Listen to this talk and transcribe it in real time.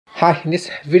Hi, in this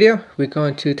video we're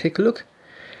going to take a look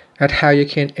at how you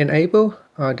can enable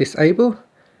or disable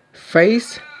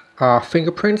face or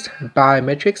fingerprint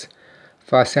biometrics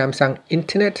for Samsung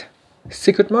Internet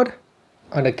secret mode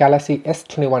on the Galaxy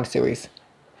S21 series.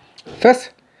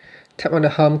 First, tap on the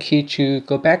home key to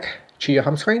go back to your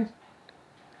home screen.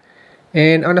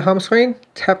 And on the home screen,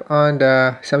 tap on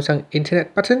the Samsung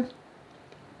Internet button.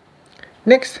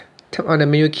 Next, tap on the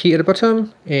menu key at the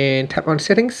bottom and tap on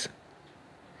Settings.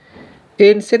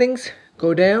 In Settings,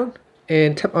 go down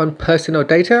and tap on Personal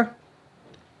Data,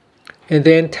 and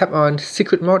then tap on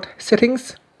Secret Mode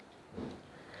Settings.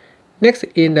 Next,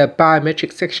 in the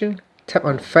Biometrics section, tap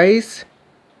on Face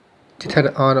to turn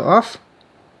it on or off.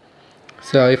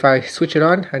 So if I switch it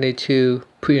on, I need to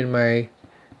put in my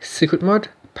secret mode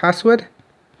password.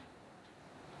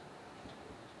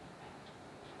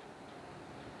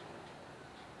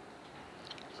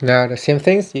 Now the same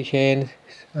things, you can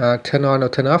turn on or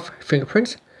turn off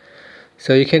fingerprints.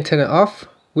 So you can turn it off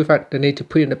without the need to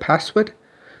put in the password,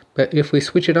 but if we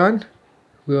switch it on,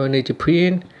 we will need to put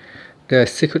in the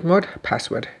secret mode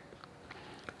password.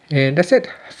 And that's it.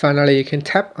 Finally, you can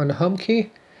tap on the home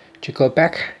key to go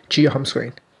back to your home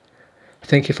screen.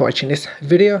 Thank you for watching this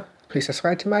video. Please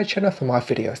subscribe to my channel for more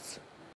videos.